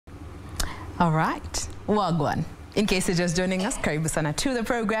All right. Wagwan. In case you're just joining us, karibu sana to the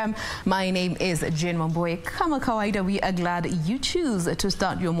program. My name is Jane Mamboy. Kama kawaida, we are glad you choose to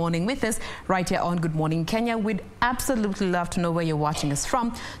start your morning with us right here on Good Morning Kenya. We'd absolutely love to know where you're watching us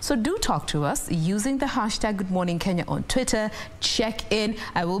from. So do talk to us using the hashtag Good Morning Kenya on Twitter. Check in.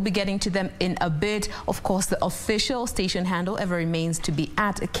 I will be getting to them in a bit. Of course, the official station handle ever remains to be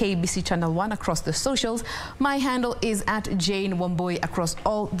at KBC Channel 1 across the socials. My handle is at Jane Wamboy across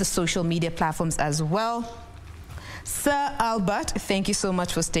all the social media platforms as well. Sir Albert, thank you so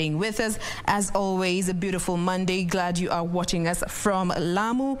much for staying with us. As always, a beautiful Monday. Glad you are watching us from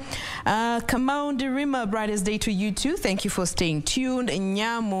Lamu. Kamau Dirima, brightest day to you too. Thank you for staying tuned.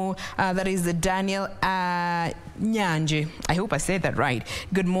 Nyamu, that is the Daniel Nyanje. I hope I said that right.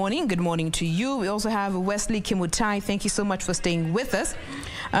 Good morning. Good morning to you. We also have Wesley Kimutai. Thank you so much for staying with us.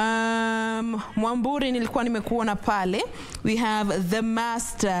 Mwamburi nilikuwa nimekuona pale. We have the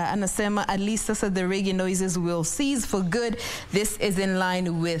master anasema at least sasa the reggae noises will cease for good. This is in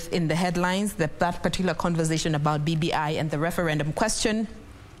line with in the headlines that particular conversation about BBI and the referendum question.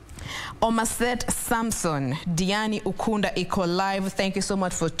 Omaset Samson, Diani Ukunda Eco Live, thank you so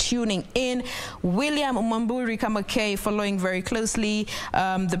much for tuning in. William Mwamburi Kamakei following very closely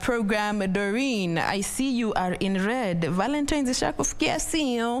the program. Doreen, I see you are in red. Valentine's ishakufikia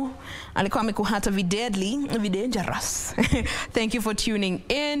sio. Alikuwa amekuhata dangerous. Thank you for tuning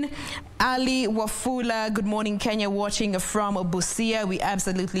in. Ali Wafula, Good Morning Kenya, watching from Busia. We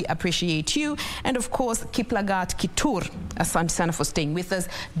absolutely appreciate you. And of course, Kiplagat Kitur, asante sana for staying with us.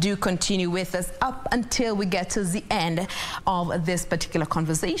 Do continue with us up until we get to the end of this particular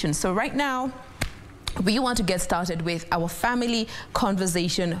conversation. So right now, we want to get started with our family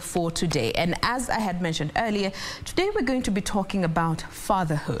conversation for today. And as I had mentioned earlier, today we're going to be talking about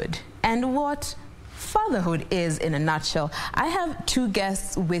fatherhood and what fatherhood is in a nutshell. I have two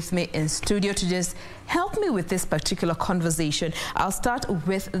guests with me in studio to just help me with this particular conversation. I'll start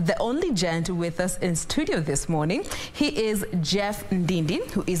with the only gent with us in studio this morning. He is Jeff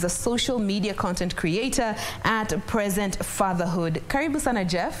Ndindi, who is a social media content creator at Present Fatherhood. Karibu sana,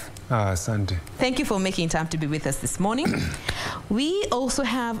 Jeff. Asante. Thank you for making time to be with us this morning. We also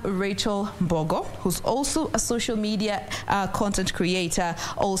have Rachel Mbogo, who's also a social media content creator,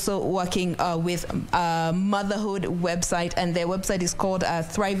 also working with motherhood website, and their website is called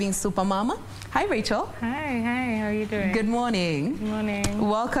Thriving Supermama. Hi, Rachel. Hi, how are you doing? Good morning. Good morning.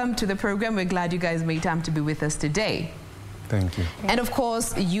 Welcome to the program. We're glad you guys made time to be with us today. Thank you. And of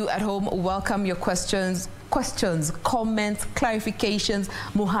course, you at home, welcome your questions, comments, clarifications,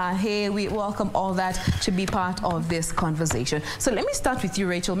 muhahe. We welcome all that to be part of this conversation. So let me start with you,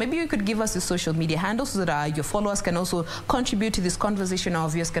 Rachel. Maybe you could give us your social media handles so that your followers can also contribute to this conversation. Our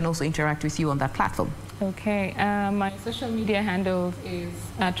viewers can also interact with you on that platform. Okay, my social media handle is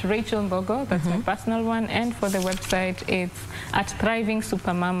at Rachel Mbogo, that's my personal one, and for the website it's at Thriving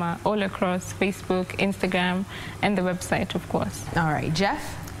Supermama, all across Facebook, Instagram, and the website, of course. All right,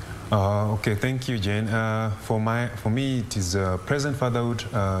 Jeff? Okay, thank you, Jane. For me, it is Present Fatherhood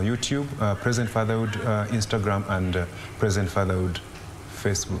YouTube, Present Fatherhood Instagram, and Present Fatherhood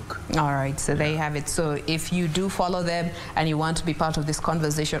Facebook. All right, so there you have it. So if you do follow them and you want to be part of this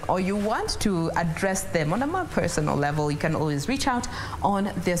conversation, or you want to address them on a more personal level, you can always reach out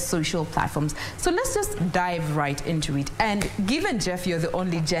on their social platforms. So let's just dive right into it. And given, Jeff, you're the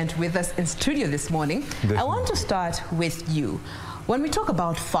only gent with us in studio this morning, definitely. I want to start with you. When we talk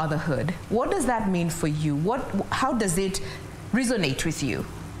about fatherhood, what does that mean for you? How does it resonate with you?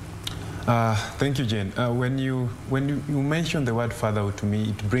 Thank you, Jane. When you mention the word fatherhood, to me,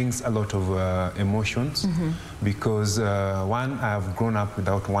 it brings a lot of emotions because one, I have grown up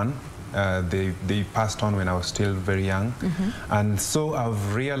without one. They passed on when I was still very young. And so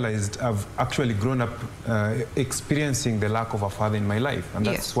I've realized I've actually grown up experiencing the lack of a father in my life. And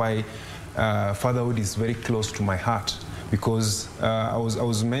that's why fatherhood is very close to my heart. Because I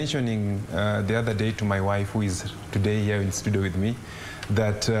was mentioning the other day to my wife, who is today here in the studio with me,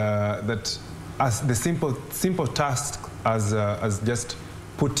 that that as the simple task as just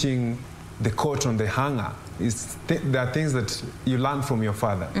putting the coat on the hanger there are things that you learn from your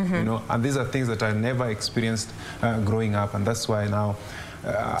father, you know, and these are things that I never experienced growing up, and that's why now,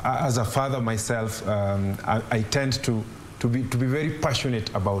 as a father myself, I tend to be very passionate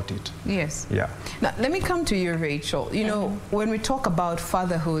about it. Yes. Yeah. Now, let me come to you, Rachel. You know, when we talk about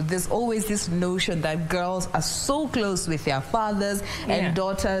fatherhood, there's always this notion that girls are so close with their fathers and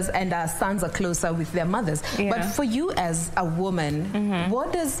daughters, and our sons are closer with their mothers. But for you as a woman,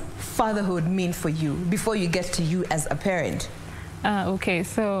 what does fatherhood mean for you before you get to you as a parent? Okay,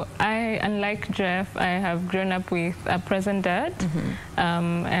 so unlike Jeff, I have grown up with a present dad,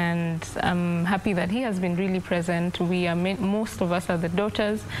 and I'm happy that he has been really present. Most of us are the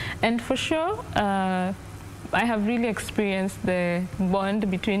daughters, and for sure, I have really experienced the bond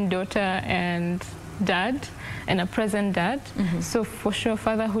between daughter and dad, and a present dad. So for sure,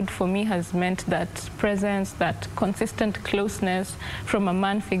 fatherhood for me has meant that presence, that consistent closeness from a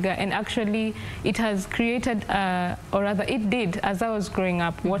man figure, and actually it has created, or rather it did, as I was growing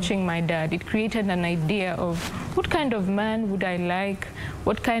up watching my dad, it created an idea of what kind of man would I like,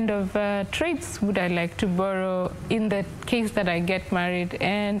 what kind of traits would I like to borrow in the case that I get married.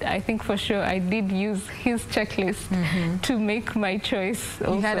 And I think for sure I did use his checklist to make my choice.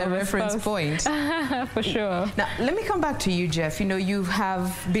 You had a reference point. For sure. Now, let me come back to you, Jeff. You know, you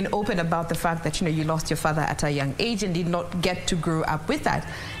have been open about the fact that, you know, you lost your father at a young age and did not get to grow up with that.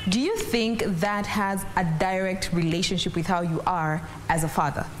 Do you think that has a direct relationship with how you are as a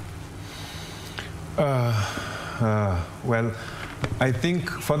father? Well, I think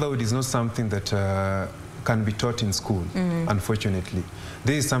fatherhood is not something that can be taught in school, unfortunately.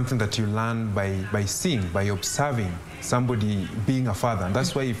 This is something that you learn by seeing, by observing somebody being a father. And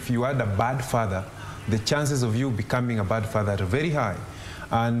that's why if you had a bad father, the chances of you becoming a bad father are very high.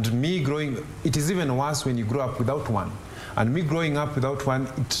 And me growing, it is even worse when you grow up without one. And me growing up without one,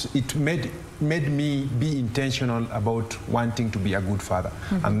 it made me be intentional about wanting to be a good father.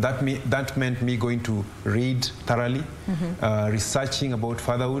 And that meant me going to read thoroughly, researching about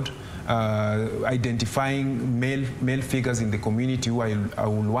fatherhood, identifying male figures in the community who I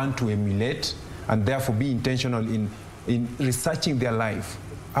will want to emulate, and therefore be intentional in researching their life.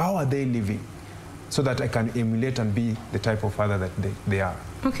 How are they living? So that I can emulate and be the type of father that they are.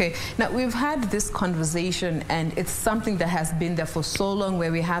 Okay, now we've had this conversation, and it's something that has been there for so long, where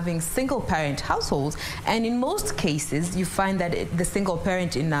we're having single parent households, and in most cases you find that the single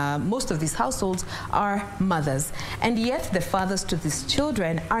parent in most of these households are mothers, and yet the fathers to these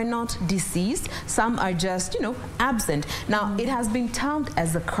children are not deceased. Some are just, you know, absent. Now it has been termed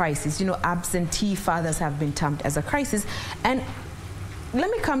as a crisis. You know, absentee fathers have been termed as a crisis. And let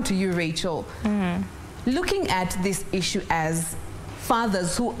me come to you, Rachel. Looking at this issue as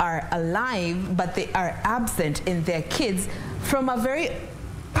fathers who are alive but they are absent in their kids, from a very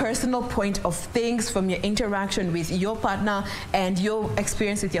personal point of things, from your interaction with your partner and your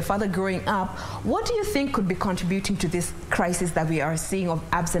experience with your father growing up, what do you think could be contributing to this crisis that we are seeing of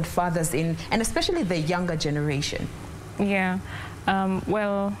absent fathers in, and especially the younger generation? Yeah,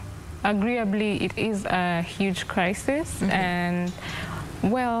 well, agreeably, it is a huge crisis, and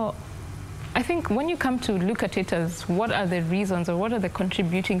well, I think when you come to look at it as what are the reasons or what are the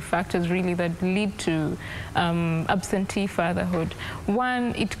contributing factors really that lead to absentee fatherhood,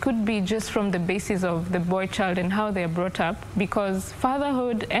 one, it could be just from the basis of the boy child and how they are brought up, because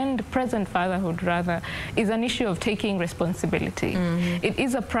fatherhood, and present fatherhood rather, is an issue of taking responsibility. It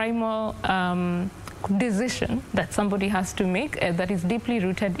is a primal decision that somebody has to make that is deeply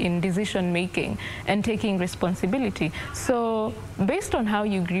rooted in decision making and taking responsibility. So based on how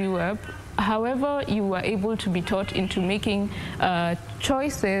you grew up, however you were able to be taught into making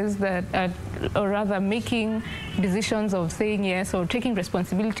choices that, or rather making decisions of saying yes or taking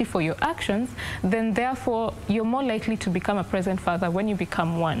responsibility for your actions, then therefore you're more likely to become a present father when you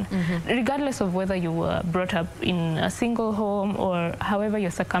become one, regardless of whether you were brought up in a single home or however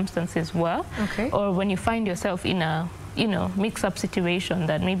your circumstances were, or when you find yourself in a mix-up situation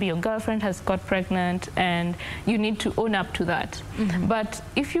that maybe your girlfriend has got pregnant and you need to own up to that. But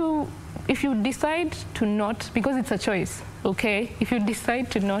if you decide to not, because it's a choice, okay? If you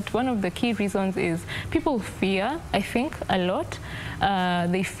decide to not, one of the key reasons is people fear, I think, a lot.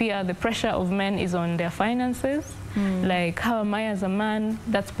 They fear the pressure of men is on their finances. Like, how am I as a man?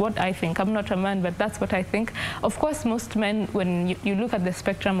 That's what I think. I'm not a man, but that's what I think. Of course, most men, when you look at the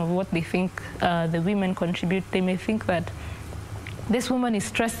spectrum of what they think the women contribute, they may think that this woman is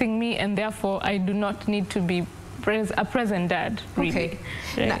stressing me and therefore I do not need to be a present dad, really. Okay.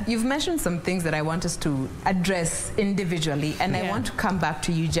 Right? Now, you've mentioned some things that I want us to address individually, and I want to come back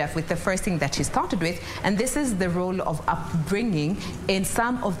to you, Jeff, with the first thing that you started with, and this is the role of upbringing in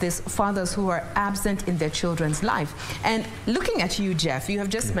some of these fathers who are absent in their children's life. And looking at you, Jeff, you have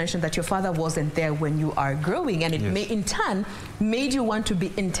just mentioned that your father wasn't there when you are growing, and it may in turn made you want to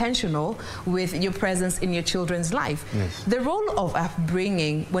be intentional with your presence in your children's life. The role of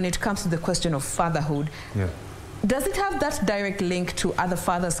upbringing when it comes to the question of fatherhood, does it have that direct link to other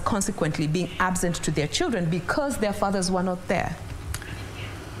fathers consequently being absent to their children because their fathers were not there?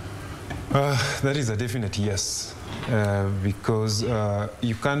 That is a definite yes, because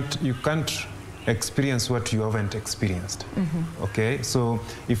you can't experience what you haven't experienced. Okay, so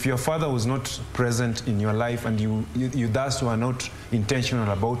if your father was not present in your life and you thus were not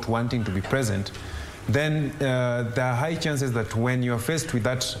intentional about wanting to be present, then there are high chances that when you are faced with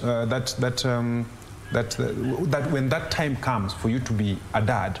that when that time comes for you to be a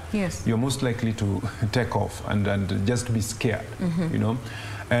dad, yes, you're most likely to take off and just be scared, you know.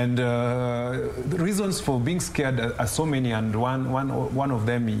 And the reasons for being scared are so many, and one of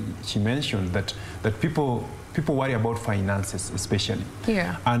them, she mentioned that people worry about finances, especially.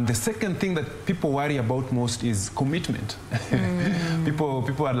 Yeah. And the second thing that people worry about most is commitment.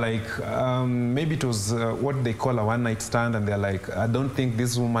 People are like, maybe it was what they call a one-night stand, and they're like, I don't think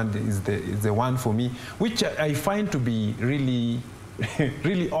this woman is the one for me, which I find to be really,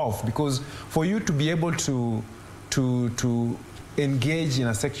 really off, because for you to be able to engage in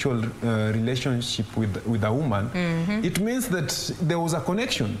a sexual relationship with a woman, it means that there was a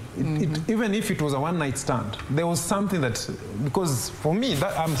connection. Even if it was a one-night stand, there was something that, because for me,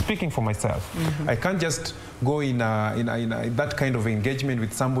 I'm speaking for myself, I can't just go in that kind of engagement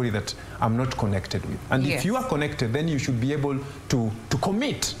with somebody that I'm not connected with. And yes, if you are connected, then you should be able to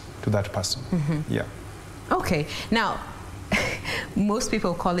commit to that person. Yeah. Okay. Now, most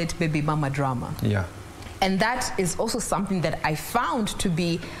people call it baby mama drama. Yeah. And that is also something that I found to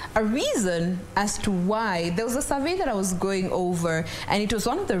be a reason as to why. There was a survey that I was going over, and it was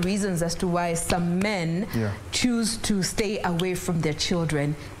one of the reasons as to why some men choose to stay away from their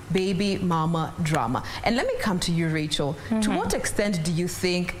children. Baby mama drama. And let me come to you, Rachel. To what extent do you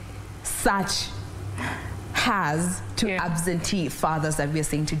think such has to absentee fathers that we are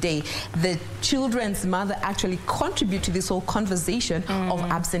seeing today, the children's mother actually contribute to this whole conversation of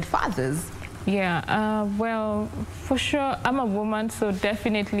absent fathers? Yeah, well, for sure, I'm a woman, so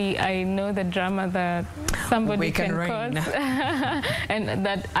definitely I know the drama that somebody can cause. And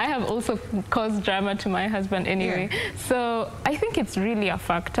that I have also caused drama to my husband anyway. Yeah. So I think it's really a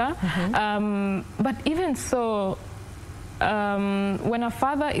factor. But even so, when a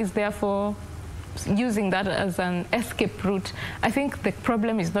father is therefore using that as an escape route, I think the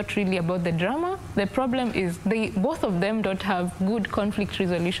problem is not really about the drama. The problem is both of them don't have good conflict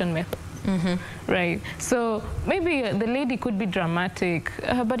resolution methods. Right. So maybe the lady could be dramatic,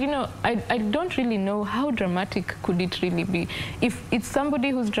 but you know, I don't really know how dramatic could it really be. If it's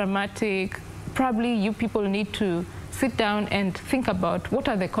somebody who's dramatic, probably you people need to sit down and think about what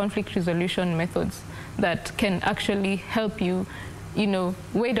are the conflict resolution methods that can actually help you, you know,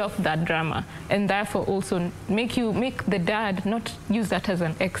 wade off that drama, and therefore also make the dad not use that as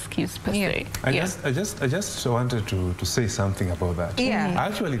an excuse per se. I just wanted to say something about that. Yeah. I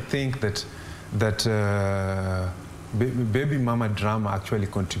actually think that baby mama drama actually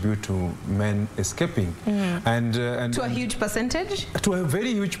contribute to men escaping, and to a huge percentage. To a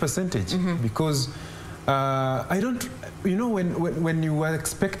very huge percentage, because I don't. You know, when you are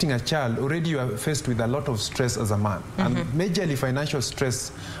expecting a child, already you are faced with a lot of stress as a man, and majorly financial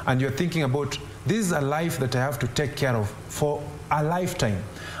stress, and you're thinking about, this is a life that I have to take care of for a lifetime.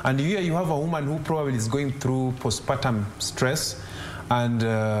 And here you have a woman who probably is going through postpartum stress and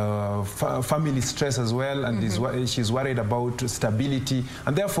family stress as well, and she's worried about stability,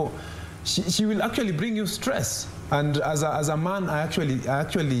 and therefore she will actually bring you stress. And as a man, I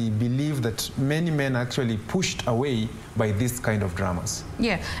actually believe that many men are actually pushed away by this kind of dramas.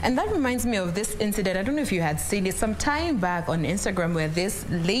 Yeah, and that reminds me of this incident. I don't know if you had seen it some time back on Instagram, where this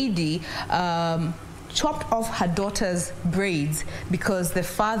lady chopped off her daughter's braids because the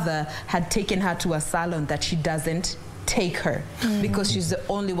father had taken her to a salon that she doesn't take her, because she's the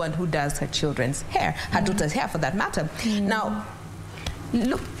only one who does her children's hair, her daughter's hair for that matter. Now,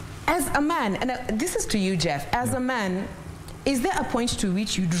 look, as a man, and this is to you, Jeff, as a man, is there a point to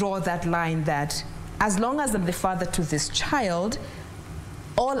which you draw that line that as long as I'm the father to this child,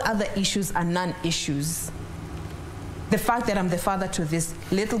 all other issues are non-issues? The fact that I'm the father to this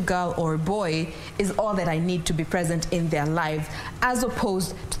little girl or boy is all that I need to be present in their lives, as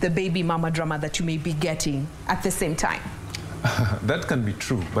opposed to the baby mama drama that you may be getting at the same time. That can be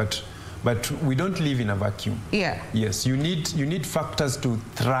true, but we don't live in a vacuum. Yeah. Yes, you need factors to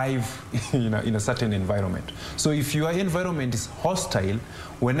thrive in a certain environment. So if your environment is hostile,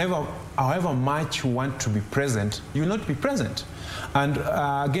 however much you want to be present, you will not be present. And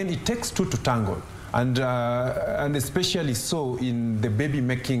again, it takes two to tangle. And especially so in the baby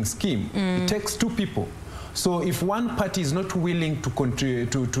making scheme, it takes two people. So if one party is not willing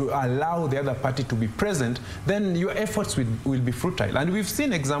to allow the other party to be present, then your efforts will be futile. And we've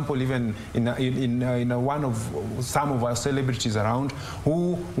seen example even in some of our celebrities around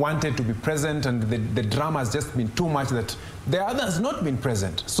who wanted to be present, and the drama has just been too much that the other has not been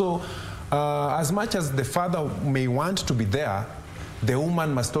present. So as much as the father may want to be there, the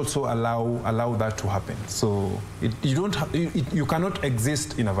woman must also allow that to happen. So you cannot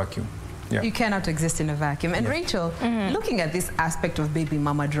exist in a vacuum. Yeah. You cannot exist in a vacuum. And Rachel, looking at this aspect of baby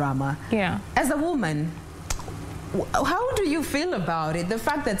mama drama, as a woman, how do you feel about it? The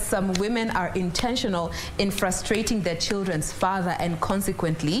fact that some women are intentional in frustrating their children's father, and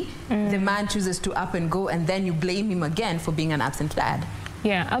consequently the man chooses to up and go, and then you blame him again for being an absent dad.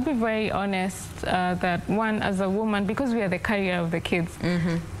 Yeah, I'll be very honest that one, as a woman, because we are the carrier of the kids,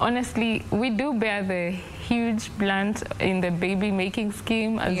 honestly, we do bear the huge blunt in the baby making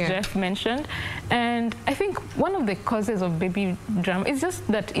scheme, as Jeff mentioned. And I think one of the causes of baby drama is just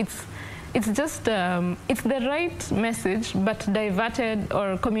that it's the right message, but diverted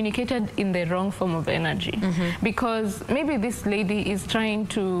or communicated in the wrong form of energy. Because maybe this lady is trying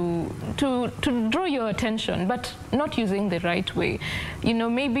to draw your attention, but not using the right way. You know,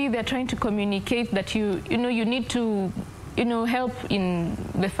 maybe they're trying to communicate that you need to help in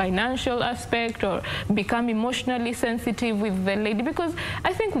the financial aspect, or become emotionally sensitive with the lady, because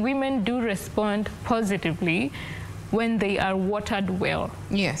I think women do respond positively when they are watered well.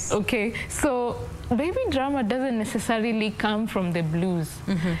 Yes. Okay, so baby drama doesn't necessarily come from the blues.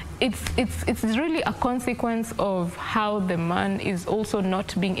 It's really a consequence of how the man is also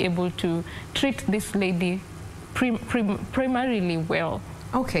not being able to treat this lady primarily well.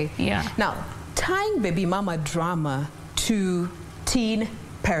 Okay. Yeah. Now, tying baby mama drama to teen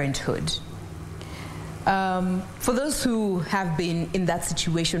parenthood. For those who have been in that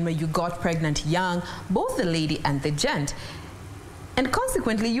situation where you got pregnant young, both the lady and the gent, and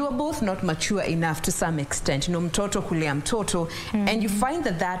consequently you are both not mature enough to some extent, you know, mtoto kulea mtoto, and you find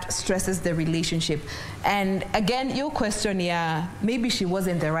that that stresses the relationship. And again, your question, maybe she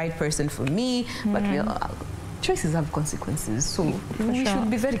wasn't the right person for me, but choices have consequences, so you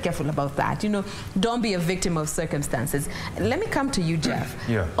should be very careful about that. You know, don't be a victim of circumstances. Let me come to you, Jeff.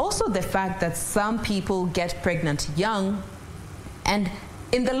 Also, the fact that some people get pregnant young, and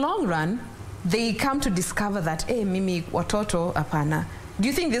in the long run, they come to discover that, hey, mimi watoto apana. Do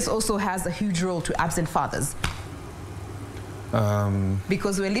you think this also has a huge role to absent fathers?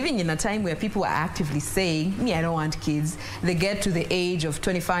 Because we're living in a time where people are actively saying, me, I don't want kids. They get to the age of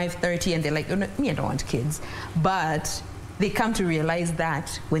 25, 30, and they're like, oh, no, me, I don't want kids. But they come to realize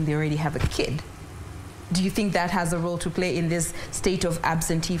that when they already have a kid. Do you think that has a role to play in this state of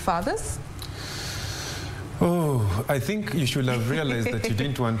absentee fathers? Oh, I think you should have realized that you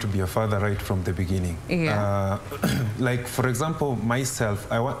didn't want to be a father right from the beginning. Like, for example, myself,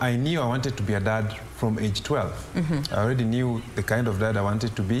 I knew I wanted to be a dad from age 12. I already knew the kind of dad I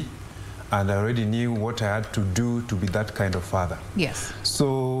wanted to be, and I already knew what I had to do to be that kind of father. Yes.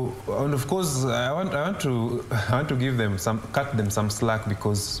 So, and of course, I want to give them cut them some slack,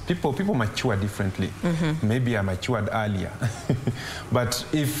 because people mature differently. Maybe I matured earlier. But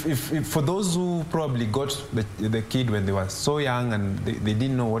if for those who probably got the kid when they were so young and they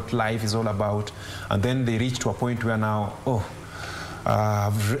didn't know what life is all about, and then they reach to a point where now,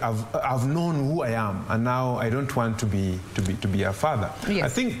 I've known who I am, and now I don't want to be a father. I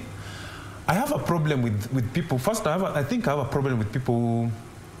think I have a problem with people. First, I think I have a problem with people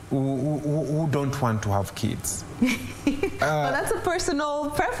who don't want to have kids. Well, that's a personal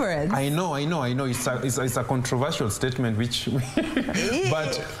preference. I know. It's a controversial statement, which,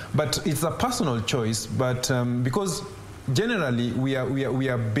 but it's a personal choice. But because generally we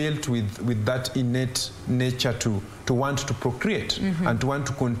are built with that innate nature to want to procreate and to want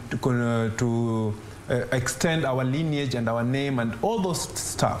to extend our lineage and our name and all those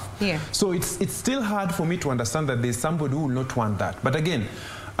stuff. So it's still hard for me to understand that there's somebody who will not want that. But again,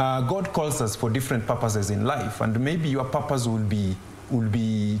 God calls us for different purposes in life, and maybe your purpose will be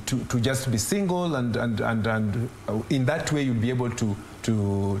to just be single, and in that way you'll be able to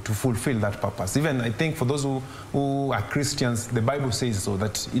fulfill that purpose. Even I think for those who are Christians, the Bible says so,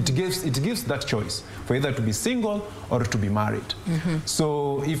 that it gives that choice for either to be single or to be married.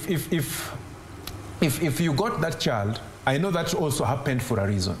 So if you got that child, I know that also happened for a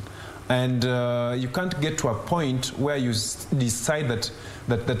reason. And you can't get to a point where you decide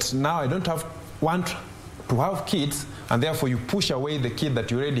that now I don't want to have kids, and therefore you push away the kid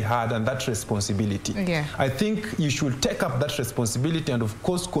that you already had and that responsibility. I think you should take up that responsibility and, of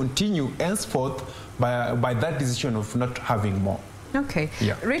course, continue henceforth by that decision of not having more. Okay.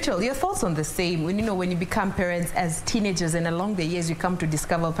 Rachel, your thoughts on the same? When you become parents as teenagers, and along the years you come to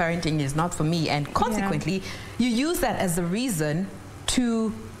discover parenting is not for me, and consequently you use that as a reason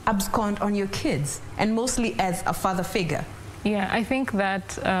to abscond on your kids, and mostly as a father figure. I think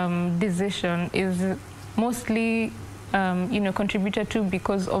that decision is mostly contributed to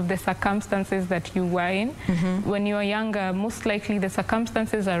because of the circumstances that you were in. When you were younger, most likely the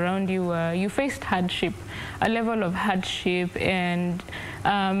circumstances around you, you faced hardship, a level of hardship, and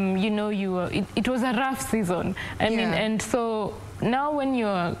it was a rough season. I mean, and so now when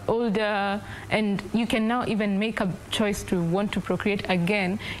you're older and you can now even make a choice to want to procreate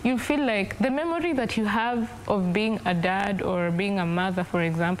again, you feel like the memory that you have of being a dad or being a mother, for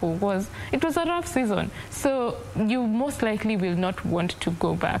example, it was a rough season. So you most likely will not want to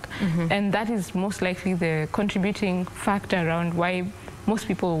go back. And that is most likely the contributing factor around why most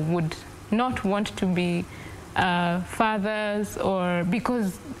people would not want to be fathers, or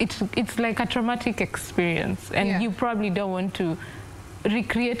because it's like a traumatic experience, and you probably don't want to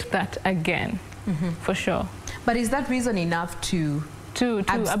recreate that again, for sure. But is that reason enough to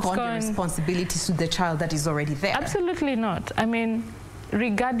abscond your responsibilities to the child that is already there? Absolutely not. I mean,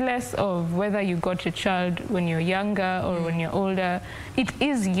 regardless of whether you got your child when you're younger or when you're older, it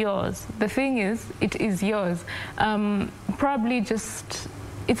is yours. The thing is, it is yours. Probably just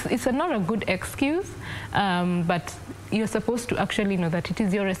it's not a good excuse, but you're supposed to actually know that it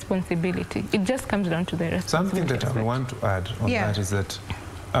is your responsibility. It just comes down to the responsibility. Something that I want to add on that is that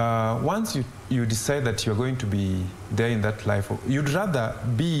once you decide that you're going to be there in that life, you'd rather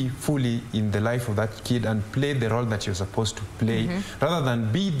be fully in the life of that kid and play the role that you're supposed to play, rather than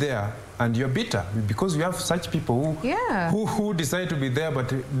be there and you're bitter, because we have such people who decide to be there,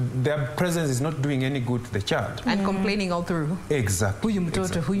 but their presence is not doing any good to the child. And complaining all through. Exactly.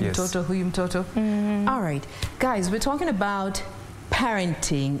 All right, guys, we're talking about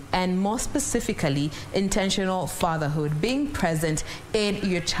parenting, and more specifically intentional fatherhood, being present in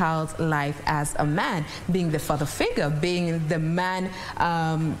your child's life as a man, being the father figure, being the man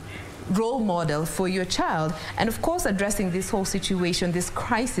role model for your child, and of course addressing this whole situation, this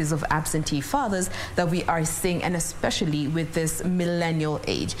crisis of absentee fathers that we are seeing, and especially with this millennial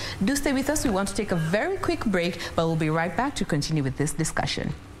age. Do stay with us. We want to take a very quick break, but we'll be right back to continue with this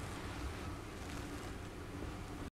discussion.